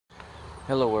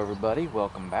Hello everybody,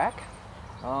 welcome back.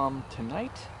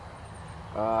 Tonight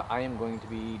I am going to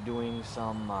be doing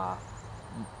some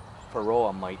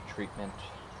Varroa mite treatment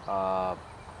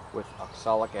with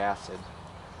oxalic acid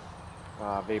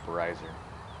vaporizer.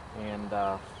 And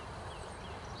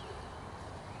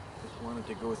just wanted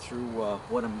to go through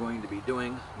what I'm going to be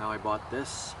doing. Now I bought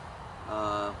this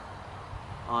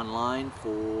online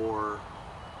for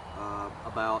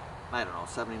about, I don't know,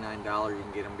 $79. You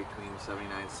can get them between $79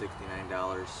 and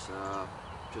 $69,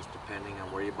 just depending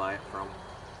on where you buy it from.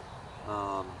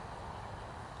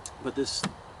 But this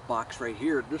box right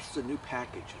here, this is a new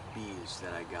package of bees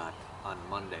that I got on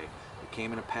Monday. It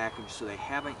came in a package, so they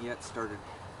haven't yet started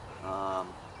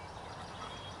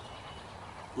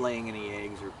laying any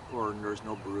eggs, or there's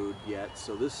no brood yet.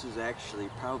 So this is actually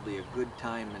probably a good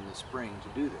time in the spring to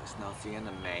do this. Now it's the end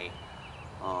of May.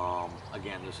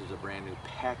 Again, this is a brand new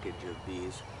package of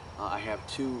bees. I have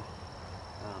two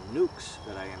nukes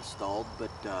that I installed,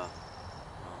 but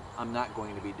I'm not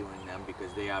going to be doing them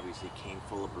because they obviously came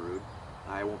full of brood.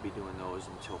 I won't be doing those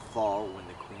until fall when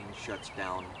the queen shuts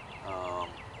down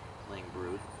laying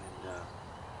brood.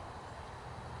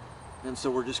 And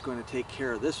so we're just going to take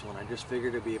care of this one. I just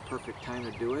figured it'd be a perfect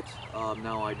time to do it.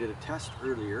 Now I did a test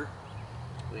earlier,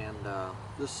 and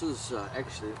this is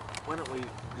actually, why don't we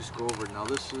just go over it now.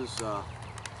 This is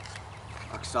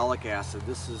oxalic acid.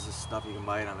 This is the stuff you can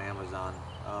buy it on Amazon.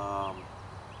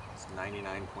 It's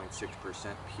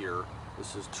 99.6% pure.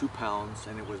 This is 2 pounds,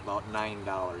 and it was about $9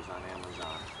 on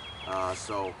Amazon.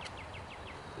 So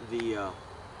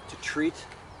to treat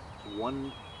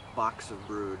one box of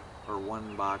brood, or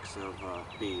one box of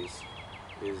bees,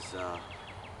 is a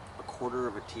quarter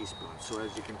of a teaspoon. So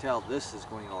as you can tell, this is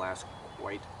going to last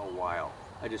quite a while.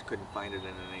 I just couldn't find it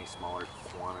in any smaller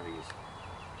quantities.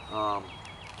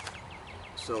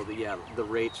 So the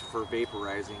rate for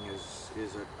vaporizing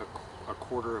is a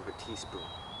quarter of a teaspoon.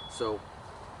 So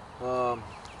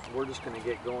we're just going to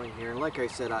get going here. And like I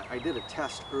said, I did a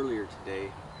test earlier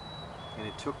today, and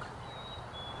it took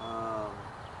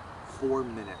 4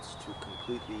 minutes to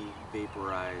completely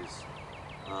vaporize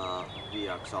the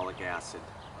oxalic acid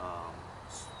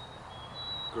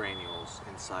granules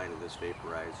inside of this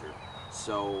vaporizer.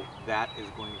 So that is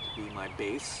going to be my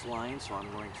baseline, so I'm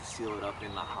going to seal it up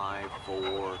in the hive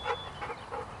for,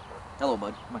 hello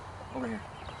bud, come on, over here,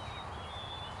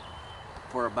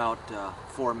 for about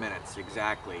 4 minutes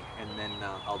exactly, and then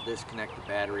I'll disconnect the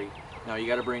battery. Now you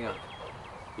got to bring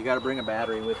a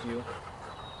battery with you.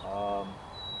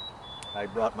 I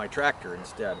brought my tractor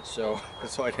instead,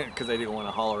 because I didn't want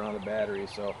to haul around a battery.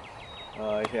 So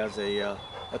it has a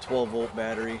 12-volt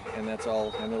battery, and that's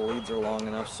all, and the leads are long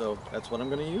enough, so that's what I'm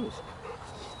going to use.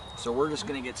 So we're just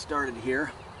going to get started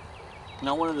here.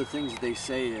 Now, one of the things that they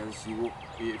say is,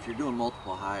 if you're doing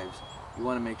multiple hives, you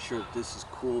want to make sure that this is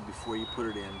cool before you put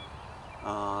it in,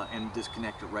 and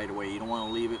disconnect it right away. You don't want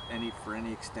to leave it for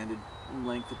any extended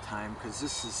length of time, because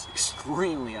this is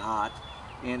extremely hot,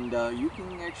 and you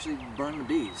can actually burn the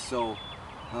bees. So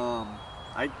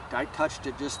I touched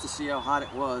it just to see how hot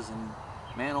it was, and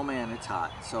man, oh man, it's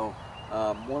hot. So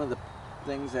one of the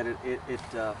things that it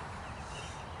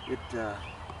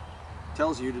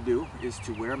tells you to do is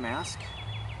to wear a mask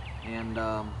and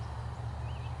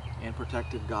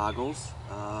protective goggles,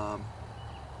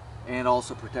 and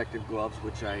also protective gloves,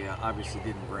 which I obviously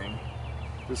didn't bring.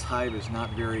 This hive is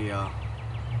not very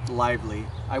lively.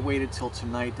 I waited till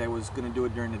tonight. I was going to do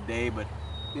it during the day, but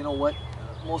you know what?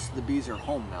 Most of the bees are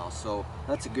home now, so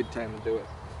that's a good time to do it.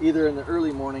 Either in the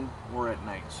early morning or at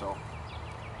night. So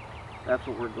that's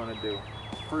what we're going to do.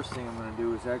 First thing I'm going to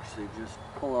do is actually just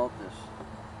pull out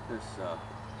this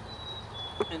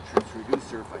entrance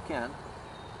reducer if I can,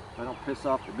 if I don't piss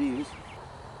off the bees.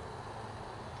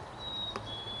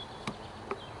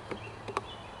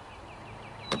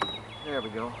 There we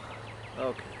go.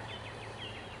 Okay.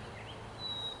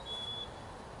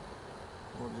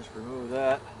 We'll just remove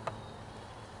that.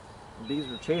 The bees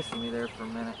were chasing me there for a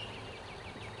minute.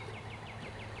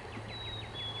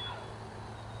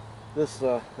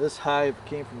 This hive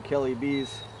came from Kelly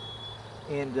Bees,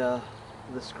 and the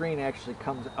screen actually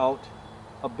comes out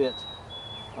a bit,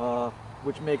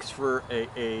 which makes for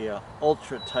a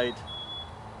ultra tight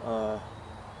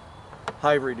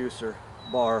hive reducer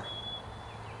bar.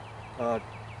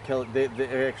 Kelly,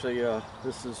 they actually,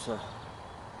 this is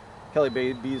Kelly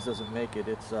Bees doesn't make it.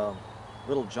 It's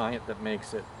Little Giant that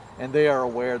makes it, and they are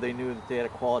aware. They knew that they had a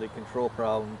quality control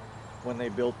problem when they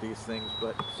built these things,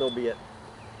 but so be it.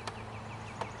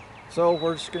 So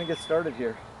we're just going to get started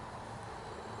here.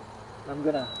 I'm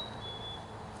going to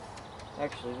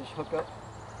actually just hook up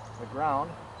the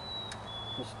ground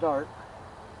to start.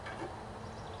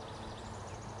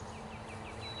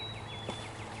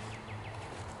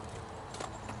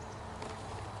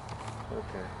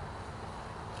 Okay.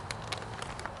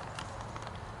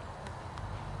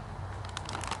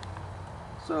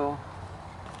 So,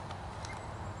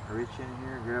 I reach in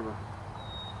here, grab a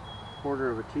quarter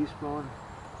of a teaspoon,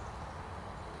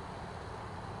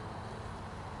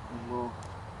 and we'll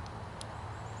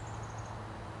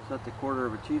set the quarter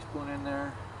of a teaspoon in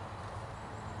there.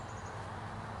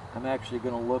 I'm actually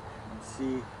going to look and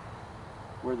see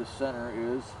where the center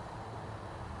is.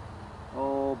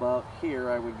 Oh, about here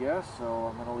I would guess, so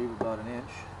I'm going to leave about an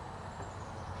inch.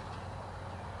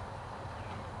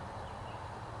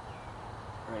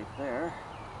 Right there.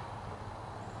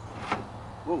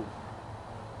 Whoa.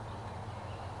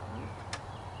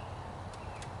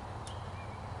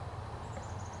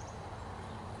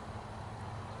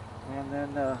 And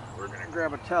then we're going to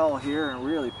grab a towel here and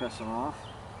really piss them off.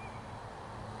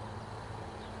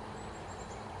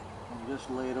 And just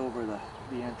lay it over the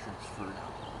entrance for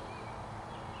now,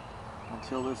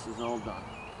 until this is all done.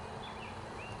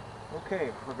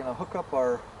 Okay, we're going to hook up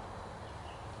our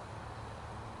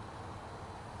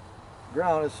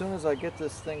ground. As soon as I get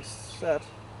this thing set,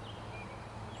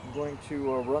 I'm going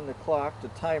to run the clock, the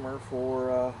timer,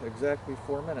 for exactly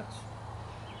 4 minutes.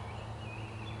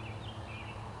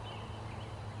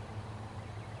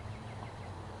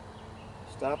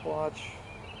 Stopwatch.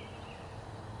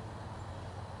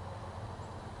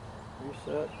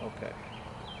 Reset. Okay.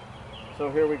 So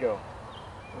here we go.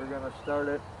 We're going to start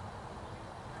it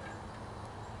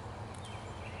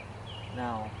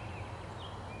now.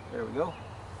 There we go.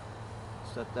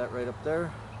 Set that right up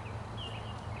there.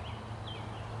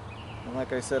 And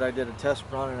like I said, I did a test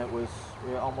run, and it was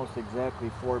almost exactly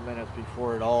 4 minutes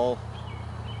before it all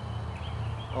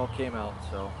came out.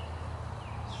 So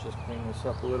let's just clean this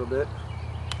up a little bit.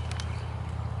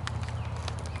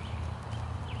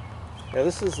 Yeah,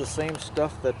 this is the same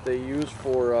stuff that they use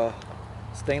for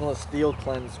stainless steel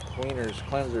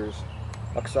cleansers,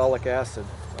 oxalic acid,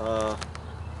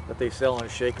 that they sell in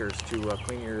shakers to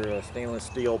clean your stainless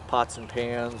steel pots and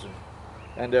pans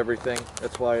and everything.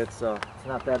 That's why it's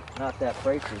not that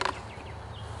pricey.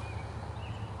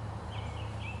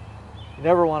 You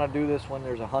never want to do this when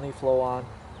there's a honey flow on.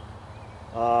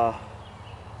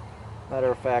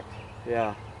 Matter of fact,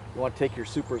 yeah, you want to take your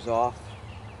supers off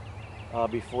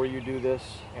before you do this,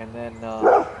 and then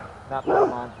not put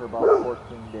them on for about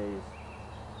 14 days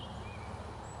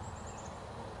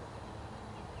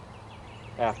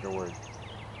afterwards.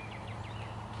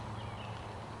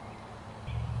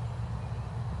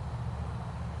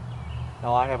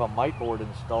 Now I have a mite board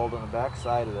installed on the back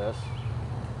side of this,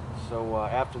 so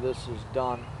after this is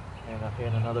done, and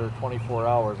in another 24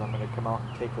 hours, I'm going to come out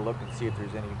and take a look and see if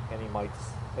there's any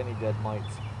mites, any dead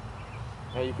mites.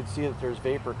 Now you can see that there's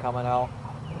vapor coming out.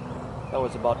 That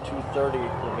was about 2:30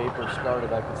 the vapor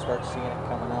started. I could start seeing it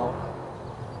coming out.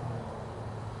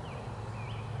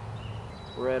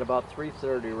 We're at about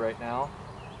 3:30 right now.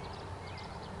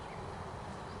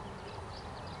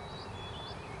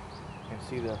 You can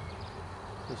see the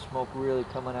smoke really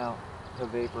coming out, the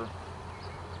vapor.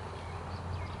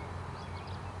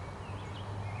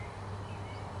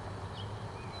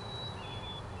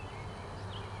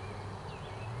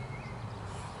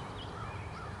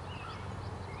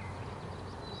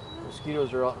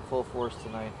 Mosquitoes are out in full force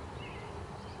tonight.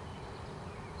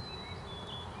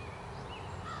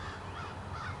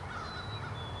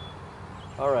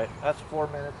 Alright, that's 4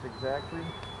 minutes exactly.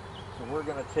 So we're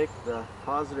going to take the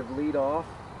positive lead off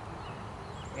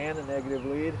and the negative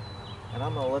lead, and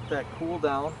I'm going to let that cool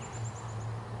down.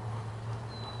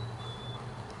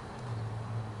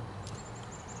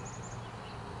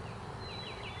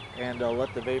 And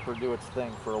let the vapor do its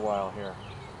thing for a while here.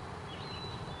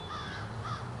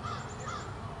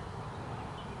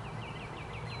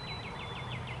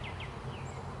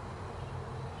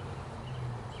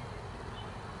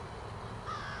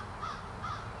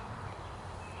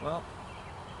 Well,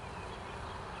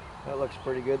 that looks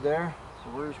pretty good there. So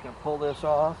we're just going to pull this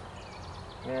off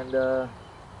and let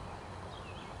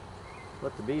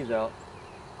the bees out.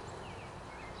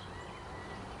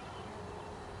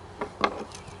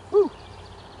 Woo!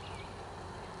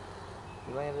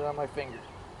 He landed on my finger.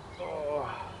 Oh.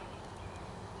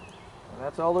 And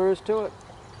that's all there is to it.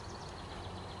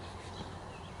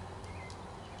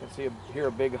 You can hear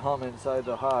a big hum inside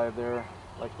the hive there.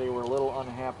 Like they were a little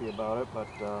unhappy about it, but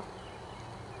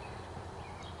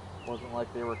wasn't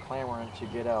like they were clamoring to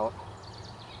get out.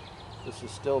 This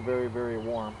is still very, very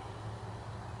warm.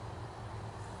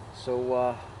 So,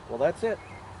 well, that's it.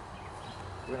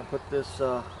 We're going to put this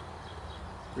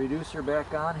reducer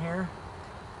back on here.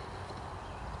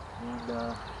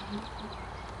 And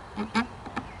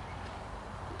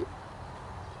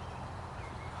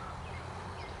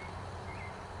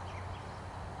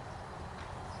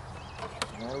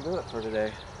that'll do it for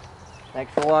today.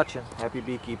 Thanks for watching. Happy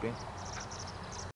beekeeping.